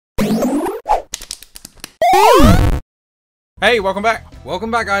Hey, welcome back.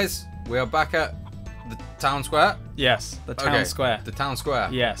 Welcome back, guys. We are back at the town square. Yes, the town square. The town square.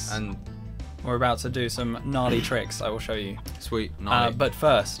 Yes. And we're about to do some gnarly tricks. I will show you. Sweet. Gnarly. But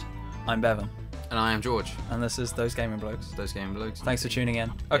first, I'm Bevan. And I am George. And this is Those Gaming Blokes. Those Gaming Blokes. Thanks for tuning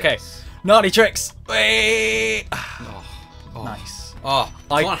in. Okay, Yes. gnarly tricks. Whee! Oh. Nice. Oh,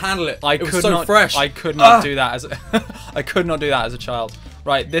 I can't handle it. I it was could so not, fresh. I could not do that as I could not do that as a child.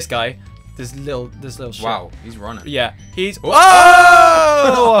 Right, this guy, this little shit. Wow, he's running. Yeah, he's.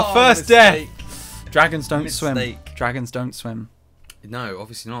 Oh! Our first Mistake. death. Dragons don't swim. Mistake. Dragons don't swim No,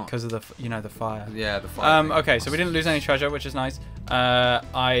 obviously not. because of the the fire. Yeah, the fire. thing. Okay, so we didn't lose any treasure, which is nice.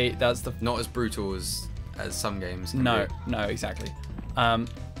 That's the. Not as brutal as some games. Can No, be. no, exactly.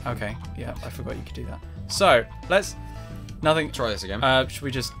 Okay, yeah, I forgot you could do that. So let's. Nothing. Try this again. Should we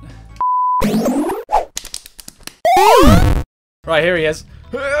just? Right, here he is.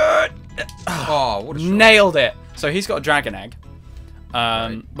 Oh, what a shot. Nailed it. So he's got a dragon egg,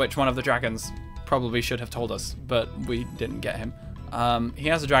 Right. which one of the dragons probably should have told us, but we didn't get him. He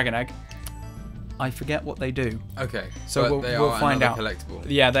has a dragon egg. I forget what they do. Okay, So but we'll find out. Collectible.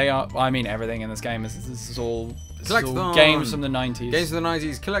 Yeah, they are. I mean, everything in this game is all Collectathon. games from the 90s. Games of the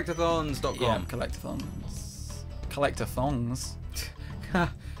 90s. Collectathons.com. Yeah, collectathons. Collectathons.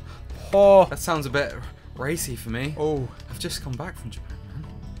 Oh. That sounds a bit racy for me. Oh. I've just come back from Japan, man.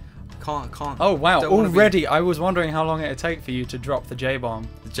 Can't. Oh wow! don't wanna be- Already, I was wondering how long it'd take for you to drop the J bomb.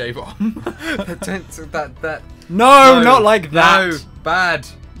 The J-bomb. that. No, not like that. No, bad.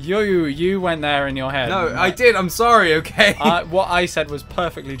 You went there in your head. No, I did. I'm sorry. Okay. What I said was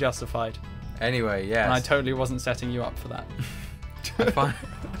perfectly justified, Anyway, yes. and I totally wasn't setting you up for that. Fine.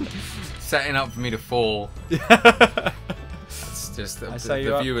 Setting up for me to fall. It's just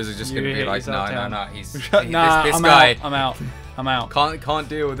the viewers are just going to be like, no, he's Nah, this I'm guy out. I'm out. can't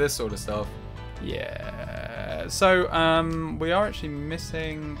deal with this sort of stuff. Yeah. So we are actually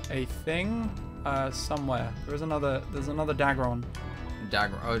missing a thing somewhere. There's another Dagron.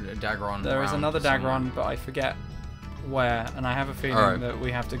 Dagron. There is another Dagron, but I forget where, and I have a feeling that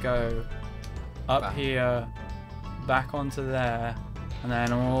we have to go up here, back onto there, and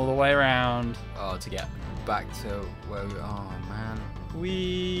then all the way around. Oh, to get back to where we. Oh man.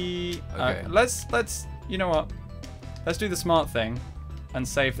 Okay. Let's. You know what? Let's do the smart thing, and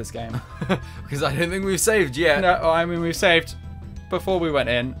save this game. Because I don't think we've saved yet. No, I mean we've saved before we went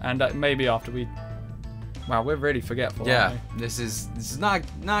in, and maybe after we. Wow, we're really forgetful. Yeah, aren't we? this is not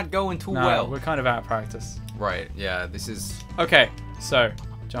going too No, well. we're kind of out of practice. Right. Yeah. This is. Okay, so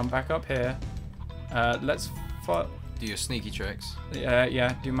jump back up here. Let's. Do your sneaky tricks.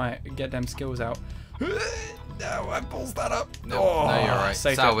 Yeah. Get them skills out. No, I pulls that up. No, you're right.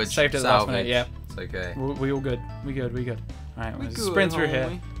 Saved Salvage. it at the last minute. Yeah. It's okay. We all good. We good. All right, We let's good, sprint through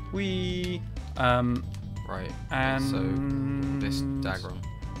homie. here. Right. And So this Dagron.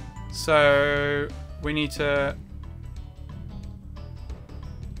 So we need to.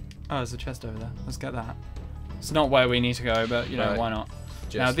 Oh, there's a chest over there. Let's get that. It's not where we need to go, but you know why not?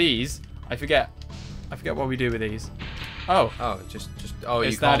 Now these, I forget what we do with these. Oh. Oh, just. Oh,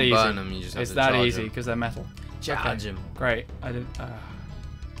 it's you can't that easy. burn them. You just have it's to that charge easy them. because they're metal. Charge them. Great. I did.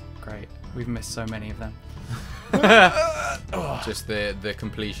 Great. We've missed so many of them. Just the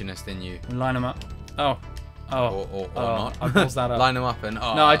completionist in you. Line them up. Oh. Or not. I paused that up. Line them up and.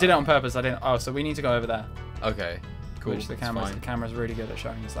 Oh. No, I did it on purpose. I didn't. Oh, so we need to go over there. Okay. Cool. Which the that's fine. camera's really good at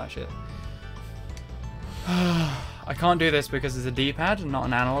showing us that shit. I can't do this because it's a D-pad and not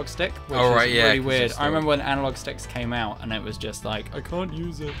an analog stick, which is really weird. I remember when analog sticks came out and it was just like, I can't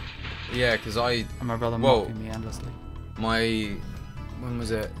use it. Yeah, because And my brother mocking me endlessly. When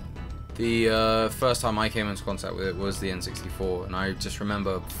was it? The first time I came into contact with it was the N64, and I just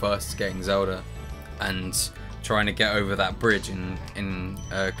remember first getting Zelda and trying to get over that bridge in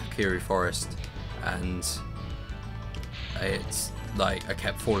Kokiri Forest, and it's like I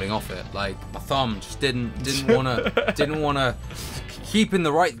kept falling off it. Like my thumb just didn't wanna keep in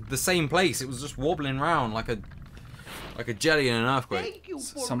the same place. It was just wobbling around like a jelly in an earthquake.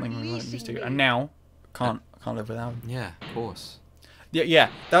 Something we weren't used to, and now can't live without him. Yeah, of course. Yeah,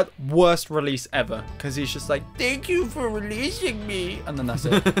 that worst release ever, because he's just like, thank you for releasing me, and then that's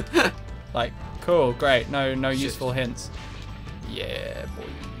it. Like, cool, great, no useful hints. Yeah, boy.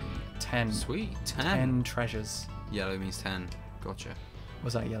 10. Sweet, 10 treasures. Yellow means 10. Gotcha.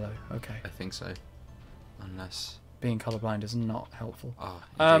 Was that yellow? Okay. I think so. Unless. Being colorblind is not helpful. Oh,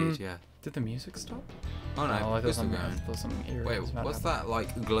 indeed, yeah. Did the music stop? Oh no, I it's thought still going. something eerie. Wait, was about to what's happen. that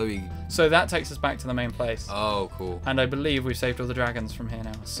like glowy? So that takes us back to the main place. Oh, cool. And I believe we've saved all the dragons from here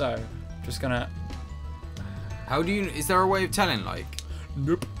now. So, just gonna. How do you? Is there a way of telling? Like.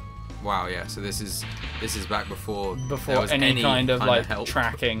 Nope. Wow, yeah. So this is back before there was any kind of like help.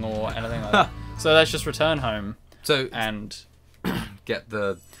 tracking or anything like that. So let's just return home. So and get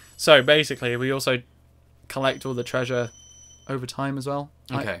the. So basically, we also collect all the treasure over time as well.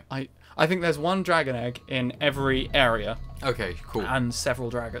 Okay. I think there's one dragon egg in every area. Okay, cool. And several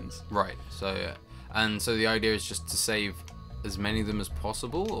dragons. Right. So yeah, and so the idea is just to save as many of them as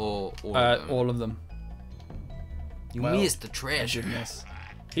possible, or all of them. All of them. You missed the treasure. Goodness.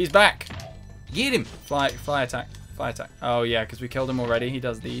 He's back. Get him. Fly attack. Fly attack. Oh yeah, because we killed him already. He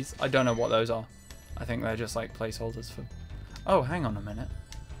does these. I don't know what those are. I think they're just like placeholders for. Oh, hang on a minute.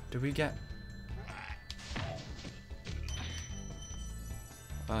 Do we get?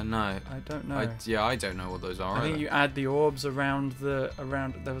 No. I don't know. I don't know what those are. I think you add the orbs around the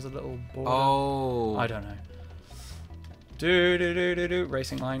There was a little border. Oh. I don't know. Do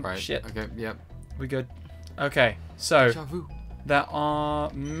racing line. Right. Shit. Okay. Yep. We good. Okay. So there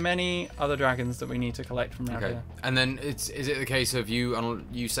are many other dragons that we need to collect from around here. And then is it the case of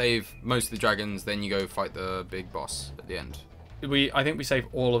you save most of the dragons, then you go fight the big boss at the end? I think we save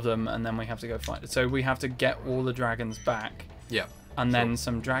all of them, and then we have to go fight. So we have to get all the dragons back. Yeah. And then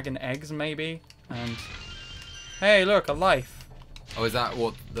some dragon eggs, maybe. And hey, look, a life. Oh, is that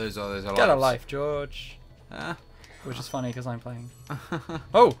what those are? Those are Get lives? a life, George. Ah. Which is funny because I'm playing.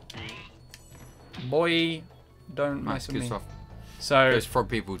 Oh, boy, don't mess with me. Stuff. So those frog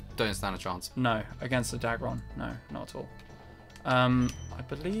people don't stand a chance. No, against the Dagron. No, not at all. I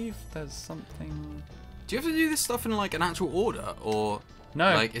believe there's something. Do you have to do this stuff in like an actual order, or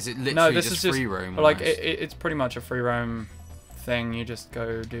no? Like, is it literally just free roam? Like it's pretty much a free roam thing. You just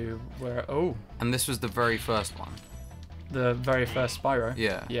go do where. Oh. And this was the very first one. The very first Spyro.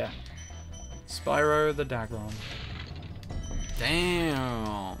 Yeah. Yeah. Spyro the Dagron.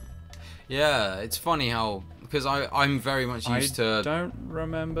 Damn. Yeah, it's funny how because I'm very much used to. I don't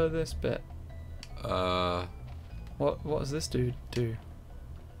remember this bit. What does this dude do?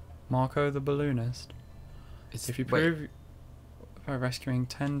 Marco the Balloonist. If you prove by rescuing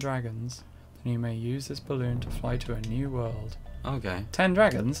 10 dragons, then you may use this balloon to fly to a new world. Okay. 10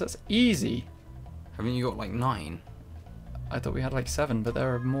 dragons? That's easy. Haven't you got like 9? I thought we had like 7, but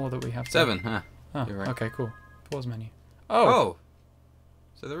there are more that we have to... 7, huh? Oh, you're right. Okay, cool. Pause menu. Oh!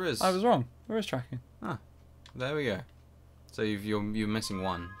 So there is... I was wrong. There is tracking. Ah, there we go. So you're missing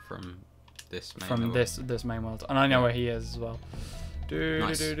one from this main From level. this main world. And I know where he is as well.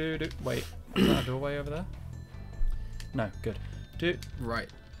 Nice. Wait, is that a doorway over there? No, good. Right.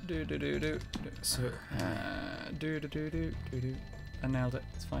 So, I nailed it.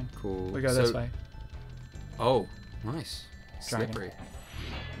 It's fine. Cool. We go this way. Oh, nice. Dragon. Slippery.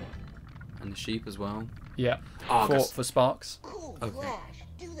 And the sheep as well. Yeah. Oh, for Sparks. Cool, Okay. Flash.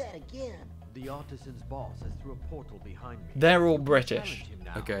 Do that again. The artisan's boss has threw a portal behind me. They're all British.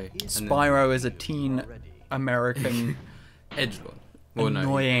 Okay. Spyro is a teen American edgelord. Well,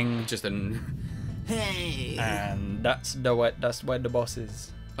 annoying. No, just an. Hey. And that's where the boss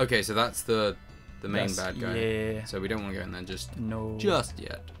is. Okay, so that's the main bad guy. Yeah. So we don't want to go in there just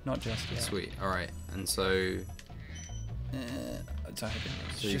yet. Not just yet. Sweet. All right. And so. So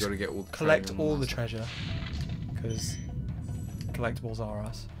you got to get all the collect all the treasure, because collectibles are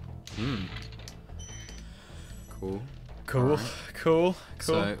us. Hmm. Cool. Cool. Right. Cool.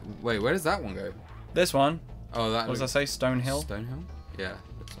 So wait, where does that one go? This one. Oh, that. What does I say? Stonehill. Stonehill. Yeah.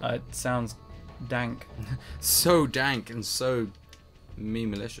 It sounds dank. So dank and so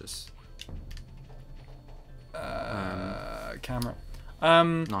malicious. Camera.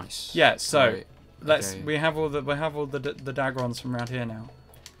 Nice. Yeah. So Right. let's. Okay. We have all the the Dagrons from around here now.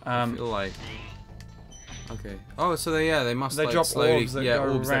 I feel like. Okay. Oh, so they must They like drop slowly, orbs that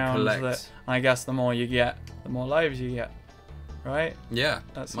go orbs that around. collect. I guess the more you get, the more lives you get. Right? Yeah.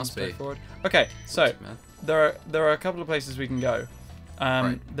 That seems must be. straightforward. Okay, so Man. there are a couple of places we can go.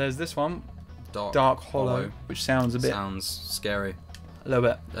 Right. There's this one, Dark Hollow, which sounds a bit, sounds scary. a little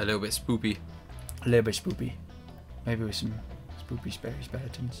bit spoopy. spoopy. Maybe with some spoopy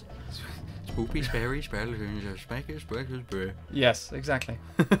skeletons. Spoopy, sperry, skeletons, spackers, breakers, brew. Yes, exactly.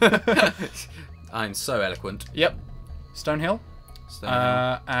 I'm so eloquent. Yep. Stonehill.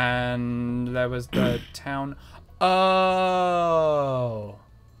 Stonehill. And there was the town. Oh.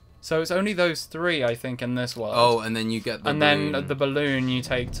 So it's only those 3, I think, in this world. Oh, and then you get the balloon. Then the balloon you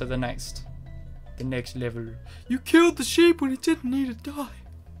take to the next level. You killed the sheep when it didn't need to die.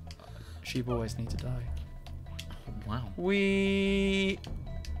 Sheep always need to die. Wow. to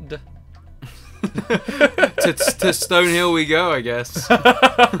Stonehill we go, I guess.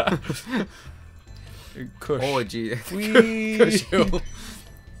 Kush. Oh, gee. Wee. Kush Hill.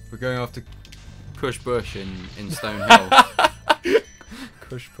 We're going after Kush Bush in Stonehill.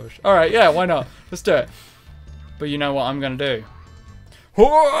 Push, push. All right, yeah, why not? Let's do it. But you know what I'm gonna do?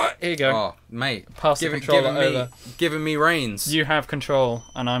 Here you go. Oh, mate. Pass the controller over. Giving me reins. You have control,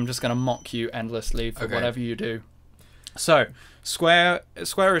 and I'm just gonna mock you endlessly for whatever you do. So, square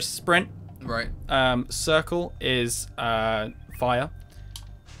is sprint. Right. Circle is fire.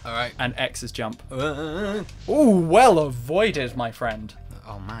 All right. And X is jump. Ooh, well avoided, my friend.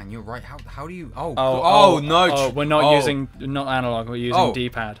 Oh man, you're right. How do you? No. Oh, we're not using analog. We're using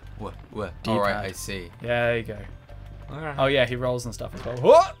D-pad. What? D-pad. All right, I see. Yeah, there you go. Oh yeah, he rolls and stuff as well.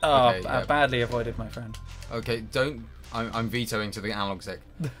 Oh, Okay, yeah. badly avoided, my friend. Okay, don't. I'm vetoing to the analog stick.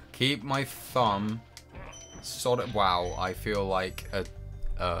 Keep my thumb. Sort of. Wow, I feel like a.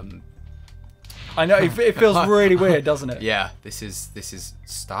 I know it feels really weird, doesn't it? Yeah. This is.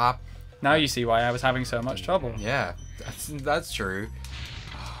 Stop. Now you see why I was having so much trouble. Yeah, that's true.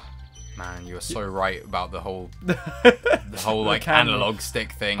 Man, you are so right about the whole like analog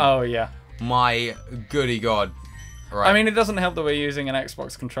stick thing. Oh yeah. My goody god. Right. I mean, it doesn't help that we're using an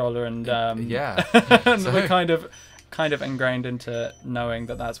Xbox controller, and yeah, and we're kind of ingrained into knowing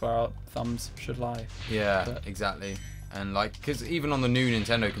that that's where our thumbs should lie. Yeah, but exactly. And like, because even on the new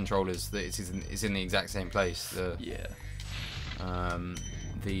Nintendo controllers, it's in the exact same place. The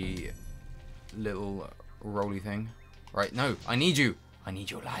little rolly thing. Right? No, I need you. I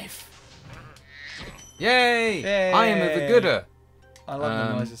need your life. Yay! Yay! I am the gooder. I love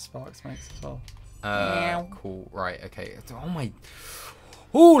the noises Sparks makes as well. Cool. Right. Okay. Oh my.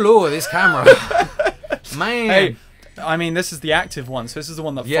 Oh lord, this camera. Man. Hey, I mean, this is the active one, so this is the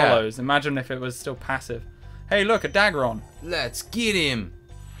one that follows. Imagine if it was still passive. Hey, look, a dagger on. Let's get him.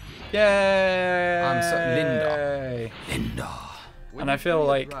 Yay! I'm so Linda. And I feel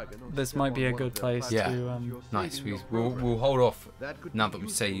like this might be a good place to. Nice. We'll hold off now that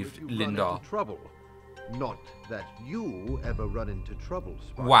we've saved Linda. Not that you ever run into trouble,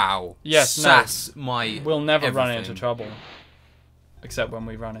 Spyro. Wow. Yes, Sass no. my We'll never run into trouble. Except when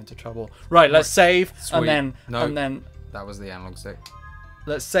we run into trouble. Right, let's save and then that was the analog stick.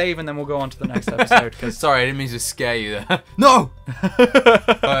 Let's save and then we'll go on to the next episode. Cause sorry, I didn't mean to scare you there. No!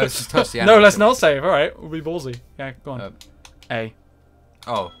 Let's just touch the analog No, let's stick. not save. Alright, we'll be ballsy. Yeah, go on. A.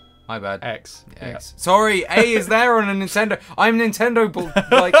 Oh, my bad. X. X. Yeah. Sorry, A is there on a Nintendo. I'm Nintendo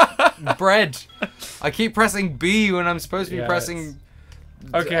like bread. I keep pressing B when I'm supposed to be pressing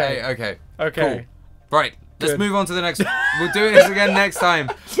Okay. A. Okay. Okay. Cool. Right. Let's move on to the next. We'll do this again next time.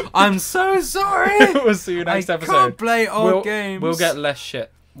 I'm so sorry. We'll see you next episode. I can't play old games. We'll get less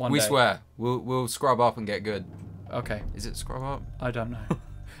shit one day. We swear. We'll scrub up and get good. Okay. Is it scrub up? I don't know.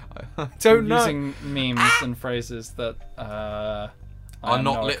 I don't know. Using memes and phrases that I'm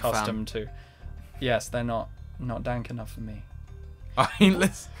not accustomed to. Yes, they're not dank enough for me. I mean,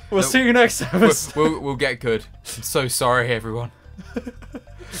 we'll see you next episode. We'll get good. I'm so sorry, everyone.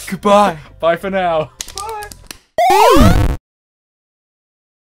 Goodbye. Bye for now. Bye.